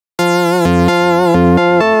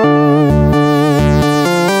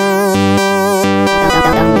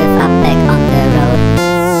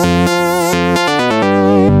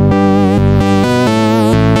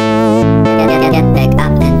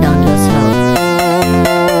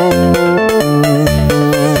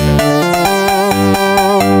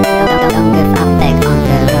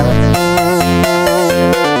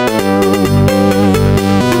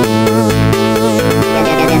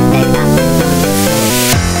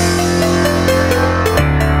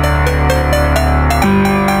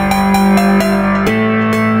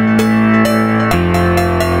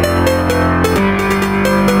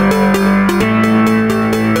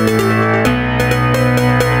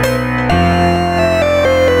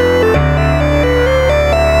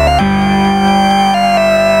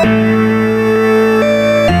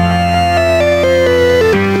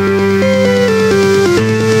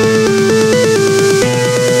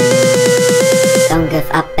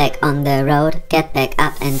on the road, get back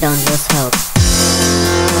up and don't lose hope.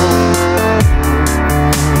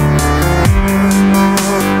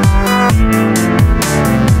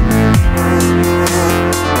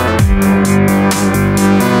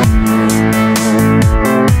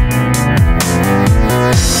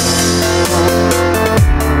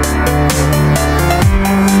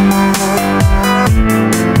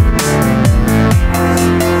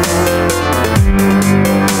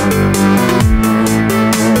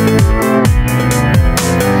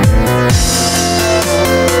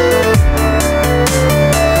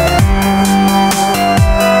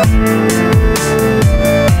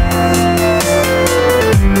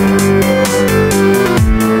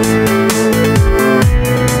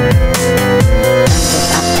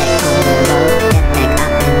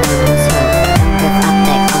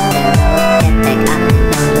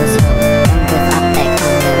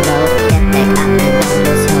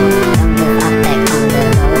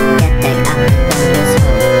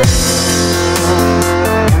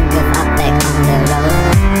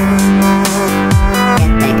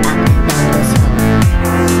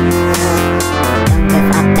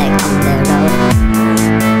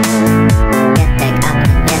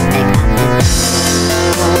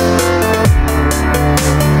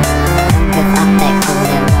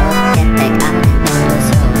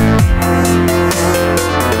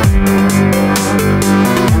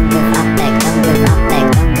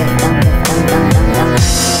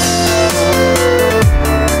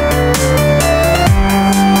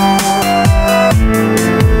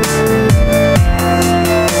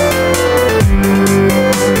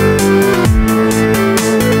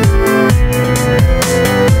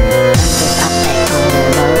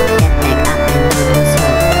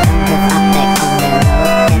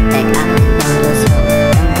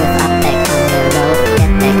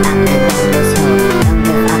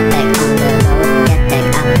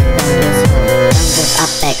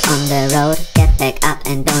 Get back up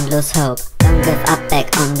and don't lose hope. Don't give up,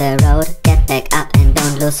 back on the road. Get back up and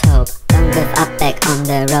don't lose hope. Don't give up, back on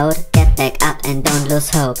the road. Get back up and don't lose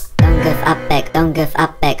hope. Don't give up, back. Don't give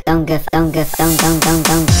up, back. Don't give.